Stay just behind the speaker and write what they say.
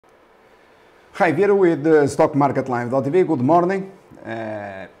Hi, Vieira with the Stock Market Live.tv. Good morning.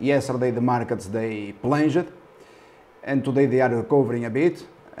 Yesterday the markets they plunged and today they are recovering a bit.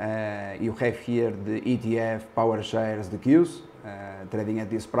 You have here the ETF power shares, the Qs, trading at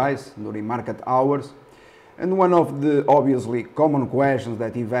this price during market hours. And one of the obviously common questions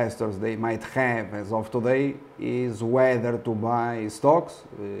that investors they might have as of today is whether to buy stocks,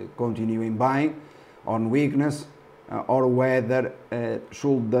 continuing buying on weakness, or whether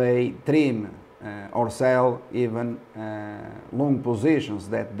should they trim or sell even long positions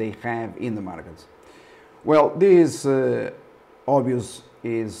that they have in the markets. Well, this obvious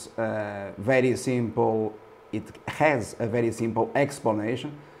is very simple. It has a very simple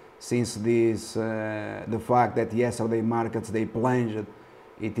explanation, since this the fact that yesterday markets they plunged,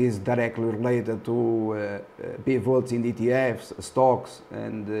 it is directly related to pivots in ETFs, stocks,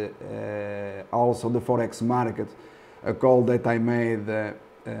 and also the forex market. A call that I made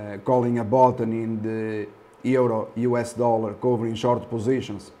calling a bottom in the euro US dollar, covering short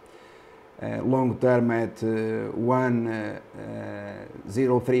positions long term at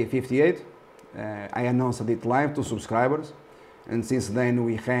 1.0358. I announced it live to subscribers, and since then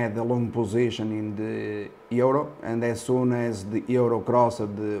we had a long position in the euro, and as soon as the euro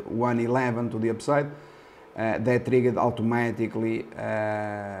crossed the 1.11 to the upside, that triggered automatically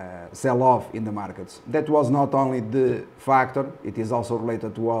sell-off in the markets. That was not only the factor, it is also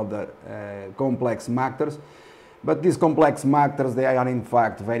related to other complex factors, but these complex factors they are in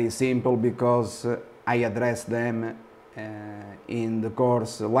fact very simple, because I address them in the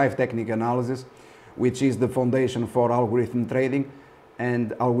course Live Technical Analysis, which is the foundation for algorithm trading,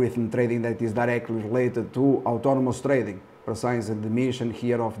 and algorithm trading that is directly related to autonomous trading, precisely the mission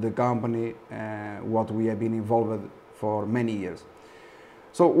here of the company, what we have been involved for many years.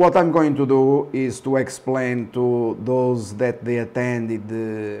 So what I'm going to do is to explain to those that they attended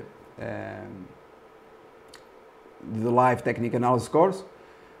the Live Technical Analysis course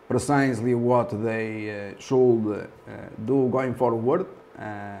precisely what they should do going forward,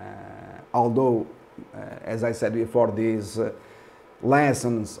 although as I said before, these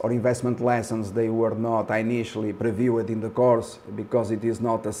lessons or investment lessons they were not initially previewed in the course, because it is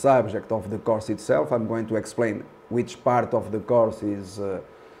not a subject of the course itself. I'm going to explain which part of the course is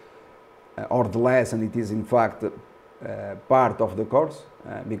or the lesson it is in fact part of the course,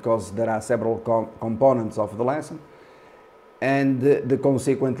 because there are several components of the lesson, and the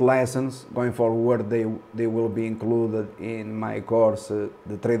consequent lessons going forward they will be included in my course,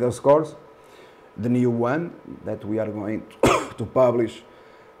 the Traders course, the new one that we are going to publish,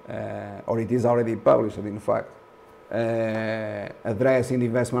 or it is already published in fact, addressing the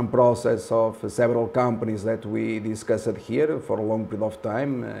investment process of several companies that we discussed here for a long period of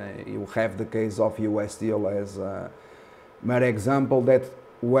time. You have the case of USD as a mere example that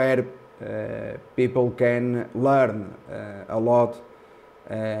where people can learn a lot,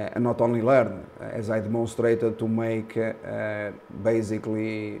 and not only learn, as I demonstrated, to make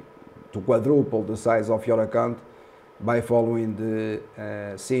basically to quadruple the size of your account by following the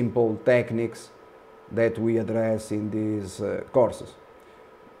simple techniques that we address in these courses.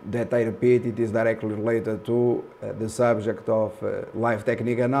 That, I repeat, it is directly related to the subject of live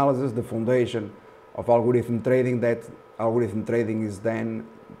technical analysis, the foundation of algorithm trading. That algorithm trading is then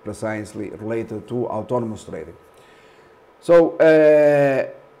precisely related to autonomous trading. So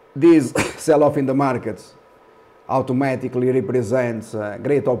this sell-off in the markets automatically represents a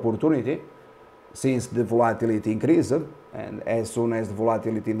great opportunity, since the volatility increases, and as soon as the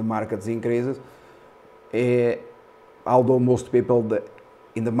volatility in the markets increases, although most people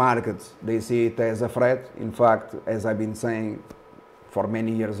in the markets they see it as a threat, in fact, as I've been saying for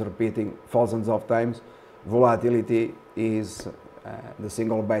many years, repeating thousands of times, volatility is the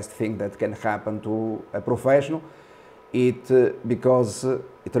single best thing that can happen to a professional. Because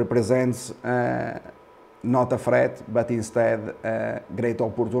it represents not a threat, but instead a great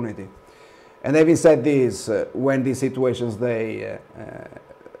opportunity. And having said this, when these situations they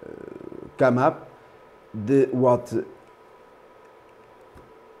come up, what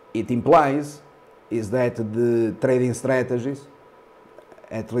it implies is that the trading strategies,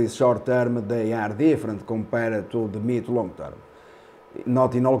 at least short term, they are different compared to the mid to long term.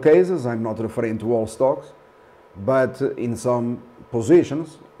 Not in all cases, I'm not referring to all stocks, but in some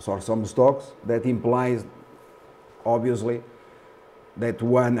positions or some stocks, that implies obviously that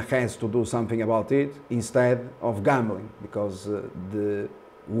one has to do something about it instead of gambling, because the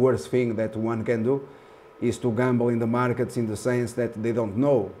worst thing that one can do is to gamble in the markets, in the sense that they don't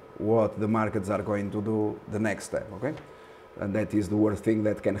know what the markets are going to do the next step, okay? And that is the worst thing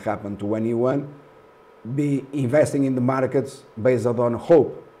that can happen to anyone, be investing in the markets based on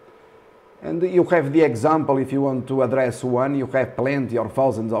hope. And you have the example, if you want to address one, you have plenty or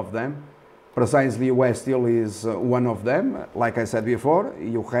thousands of them. Precisely US Steel is one of them. Like I said before,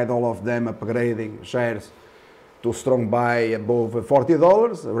 you had all of them upgrading shares to strong buy above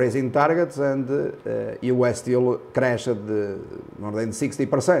 $40, raising targets, and US Steel crashed more than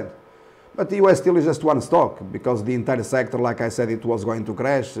 60%. But US Steel is just one stock, because the entire sector, like I said, it was going to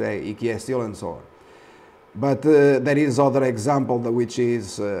crash, IKEA Steel and so on. But there is other example which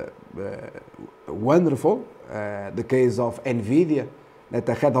is wonderful, the case of NVIDIA, that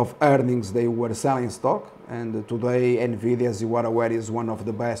ahead of earnings they were selling stock, and today NVIDIA, as you are aware, is one of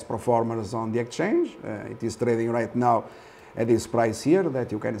the best performers on the exchange. It is trading right now at this price here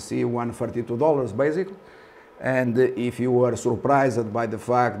that you can see, $132 basically. And if you were surprised by the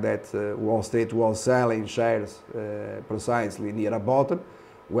fact that Wall Street was selling shares precisely near a bottom,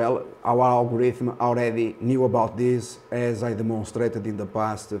 well, our algorithm already knew about this, as I demonstrated in the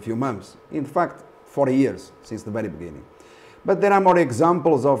past few months. In fact, 40 years since the very beginning. But there are more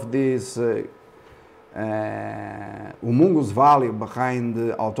examples of this humongous value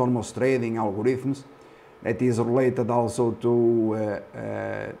behind autonomous trading algorithms that is related also to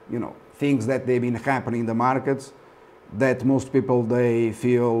things that they've been happening in the markets that most people they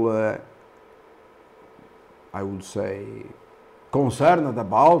feel I would say concerned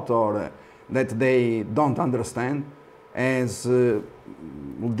about, or that they don't understand, as the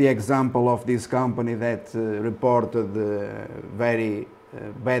example of this company that reported very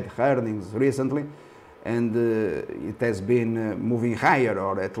bad earnings recently, and it has been moving higher,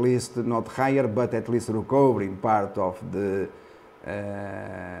 or at least not higher, but at least recovering part of the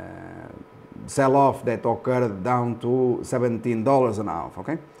sell-off that occurred down to $17 an half,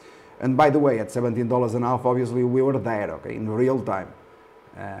 okay? And by the way, at $17 an half, obviously we were there, okay, in real time.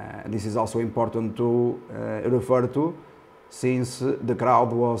 This is also important to refer to, since the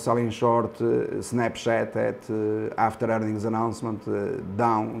crowd was selling short Snapchat at after earnings announcement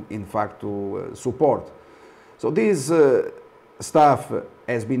down, in fact, to support. So this stuff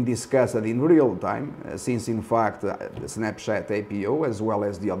has been discussed in real time, since in fact the Snapchat IPO, as well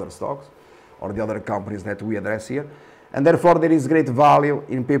as the other stocks or the other companies that we address here. And therefore there is great value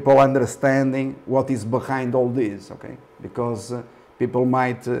in people understanding what is behind all this, okay? Because people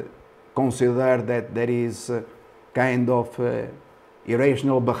might consider that there is kind of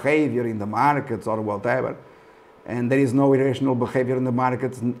irrational behavior in the markets or whatever, and there is no irrational behavior in the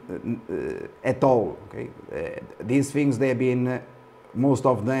markets at all, okay? These things, they have been, most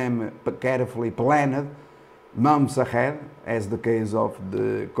of them, carefully planned months ahead, as the case of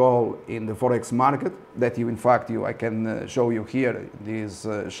the call in the Forex market, that you, in fact, I can show you here. This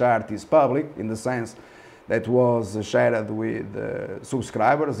chart is public, in the sense that was shared with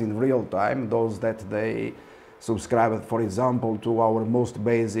subscribers in real time, those that they subscribed, for example, to our most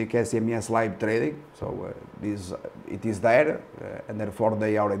basic SMS live trading. So it is there, and therefore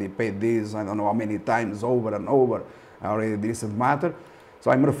they already paid this, I don't know how many times over and over, already this doesn't matter. So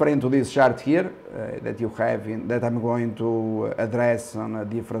I'm referring to this chart here that you have, that I'm going to address on a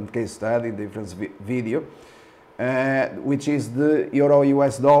different case study, different video, which is the euro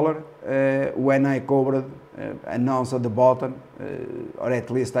US dollar, when I covered, announced at the bottom, or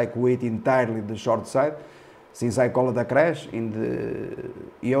at least I quit entirely the short side, since I called a crash in the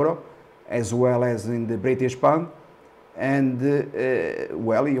euro, as well as in the British pound. And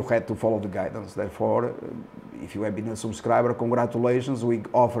well, you had to follow the guidance. Therefore, if you have been a subscriber, congratulations, we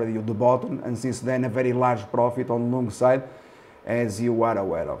offered you the bottom, and since then a very large profit on long side, as you are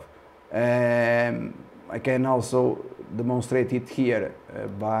aware of. I can also demonstrate it here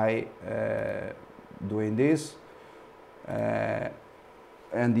by doing this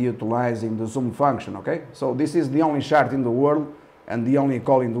and utilizing the zoom function, okay? So this is the only chart in the world and the only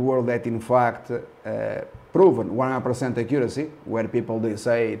call in the world that in fact proven 100% accuracy, where people they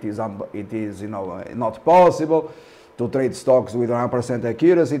say it is not possible to trade stocks with 100%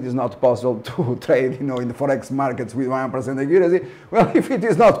 accuracy, it is not possible to trade in the forex markets with 100% accuracy. Well, if it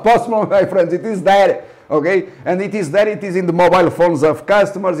is not possible, my friends, it is there, okay? And it is there, it is in the mobile phones of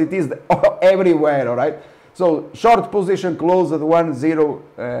customers, it is everywhere, all right? So short position closed at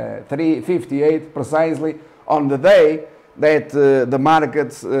 103.58 precisely on the day that the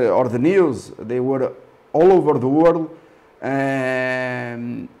markets or the news, they were all over the world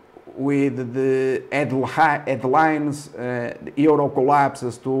with the headlines, the euro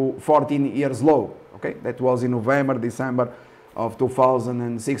collapses to 14 years low, okay? That was in November, December of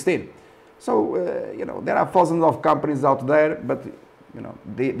 2016. So, there are thousands of companies out there, but,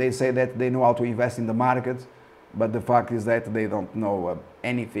 they say that they know how to invest in the markets, but the fact is that they don't know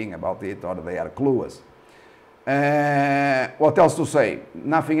anything about it, or they are clueless. What else to say?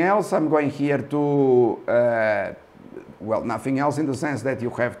 Nothing else. I'm going here to, well, nothing else in the sense that you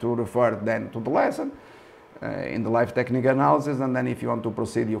have to refer then to the lesson in the live technical analysis, and then if you want to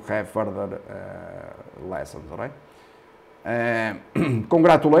proceed, you have further lessons, all right?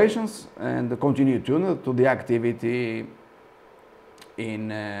 Congratulations and continue tuned to the activity in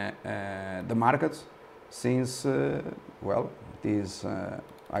the markets, since, well, it is,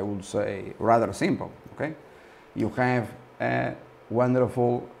 I would say, rather simple, okay? You have a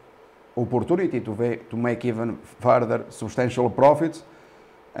wonderful opportunity to make even further substantial profits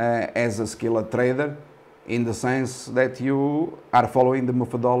as a skilled trader, in the sense that you are following the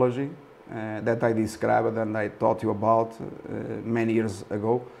methodology that I described and I taught you about many years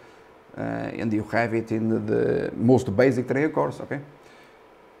ago, and you have it in the most basic trading course, okay?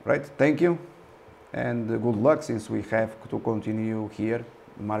 Right, thank you, and good luck, since we have to continue here.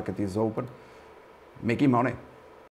 The market is open, making money.